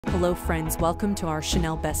Hello friends, welcome to our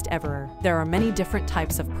Chanel Best Ever. There are many different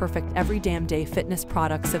types of perfect every damn day fitness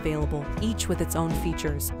products available, each with its own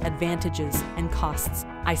features, advantages, and costs.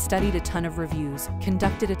 I studied a ton of reviews,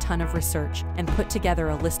 conducted a ton of research, and put together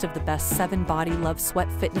a list of the best 7 body love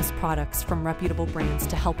sweat fitness products from reputable brands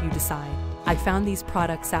to help you decide. I found these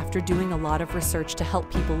products after doing a lot of research to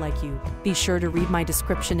help people like you. Be sure to read my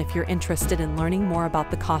description if you're interested in learning more about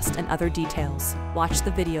the cost and other details. Watch the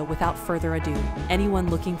video without further ado. Anyone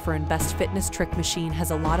looking for an best fitness trick machine has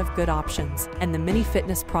a lot of good options, and the mini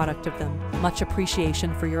fitness product of them. Much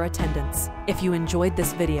appreciation for your attendance. If you enjoyed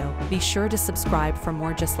this video, be sure to subscribe for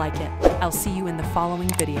more just like it. I'll see you in the following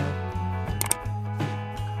video.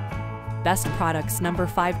 Best products. Number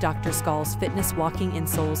 5. Dr. Scholl's Fitness Walking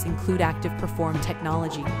Insoles include active perform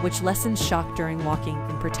technology, which lessens shock during walking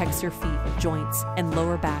and protects your feet, joints, and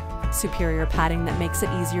lower back. Superior padding that makes it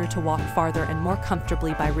easier to walk farther and more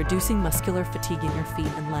comfortably by reducing muscular fatigue in your feet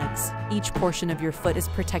and legs. Each portion of your foot is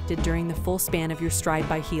protected during the full span of your stride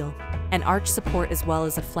by heel and arch support, as well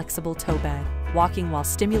as a flexible toe bed. Walking while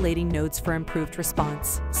stimulating nodes for improved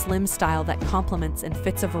response. Slim style that complements and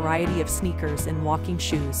fits a variety of sneakers and walking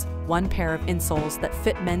shoes. 1 pair of insoles that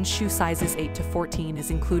fit men's shoe sizes 8 to 14 is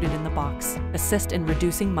included in the box. Assist in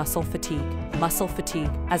reducing muscle fatigue. Muscle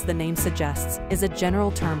fatigue, as the name suggests, is a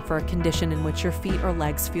general term for a condition in which your feet or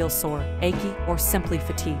legs feel sore, achy, or simply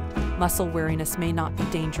fatigued. Muscle weariness may not be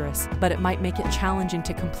dangerous, but it might make it challenging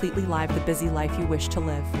to completely live the busy life you wish to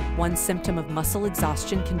live. One symptom of muscle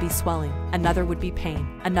exhaustion can be swelling, another would be pain,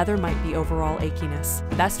 another might be overall achiness.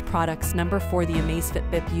 Best products. Number 4. The Amazfit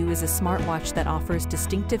Bip U is a smartwatch that offers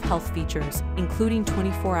distinctive health features, including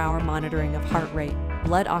 24-hour monitoring of heart rate,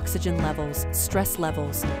 blood oxygen levels, stress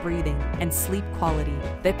levels, breathing, and sleep quality.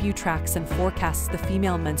 Bip U tracks and forecasts the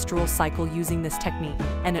female menstrual cycle using this technique,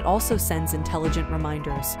 and it also sends intelligent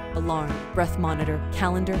reminders. Alarm, breath monitor,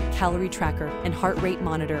 calendar, calorie tracker, and heart rate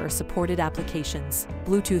monitor are supported applications.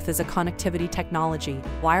 Bluetooth is a connectivity technology,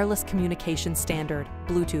 wireless communication standard.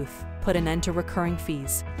 Bluetooth put an end to recurring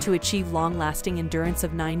fees. To achieve long-lasting endurance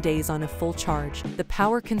of 9 days on a full charge, the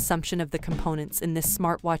power consumption of the components in this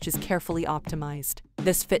smartwatch is carefully optimized.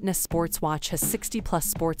 This fitness sports watch has 60+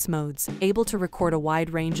 sports modes, able to record a wide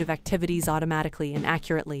range of activities automatically and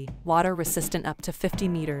accurately. Water resistant up to 50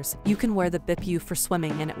 meters. You can wear the Bip U for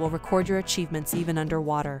swimming and it will record your achievements even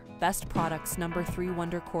underwater. Best products. Number 3.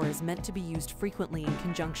 WonderCore is meant to be used frequently in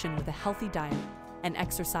conjunction with a healthy diet and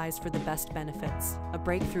exercise for the best benefits. A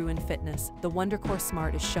breakthrough in fitness, the WonderCore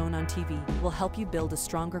Smart is shown on TV, will help you build a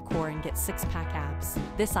stronger core and get 6-pack abs.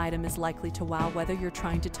 This item is likely to wow whether you're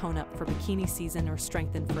trying to tone up for bikini season or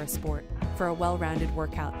strengthen for a sport. For a well-rounded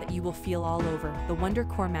workout that you will feel all over, the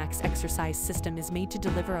WonderCore Max exercise system is made to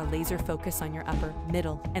deliver a laser focus on your upper,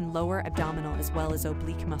 middle, and lower abdominal as well as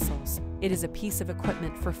oblique muscles. It is a piece of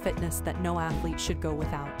equipment for fitness that no athlete should go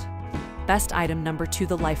without. Best item. Number 2.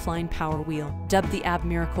 The Lifeline Power Wheel, dubbed the Ab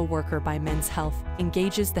Miracle Worker by Men's Health,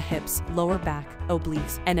 engages the hips, lower back,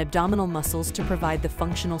 obliques, and abdominal muscles to provide the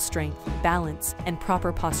functional strength, balance, and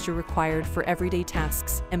proper posture required for everyday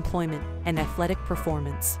tasks, employment, and athletic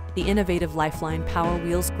performance. The innovative Lifeline Power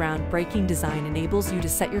Wheel's groundbreaking design enables you to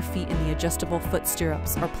set your feet in the adjustable foot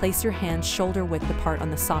stirrups or place your hands shoulder-width apart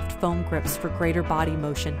on the soft foam grips for greater body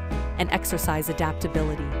motion and exercise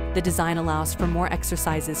adaptability. The design allows for more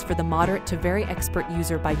exercises for the moderate to very expert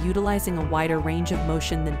user by utilizing a wider range of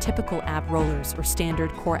motion than typical ab rollers or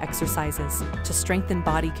standard core exercises to strengthen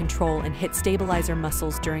body control and hit stabilizer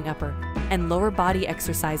muscles during upper and lower body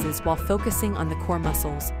exercises while focusing on the core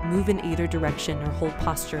muscles. Move in either direction or hold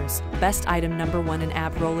postures. Best item. Number 1. An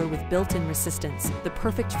ab roller with built-in resistance. The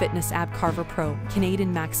perfect fitness ab Carver Pro can aid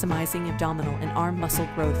in maximizing abdominal and arm muscle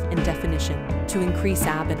growth and definition. To increase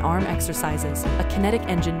ab and arm exercises, a kinetic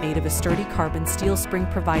engine made of a sturdy carbon steel spring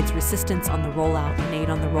provides resistance on the rollout and aid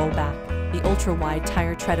on the rollback. The ultra-wide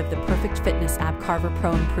tire tread of the Perfect Fitness Ab Carver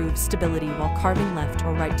Pro improves stability while carving left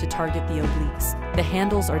or right to target the obliques. The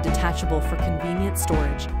handles are detachable for convenient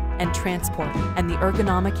storage and transport, and the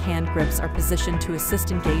ergonomic hand grips are positioned to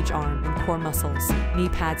assist engage arm and core muscles. Knee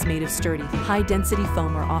pads made of sturdy, high-density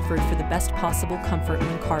foam are offered for the best possible comfort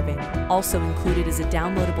when carving. Also included is a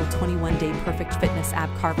downloadable 21-day Perfect Fitness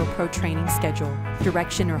Ab Carver Pro training schedule,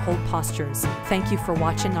 direction or hold postures. Thank you for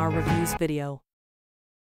watching our reviews video.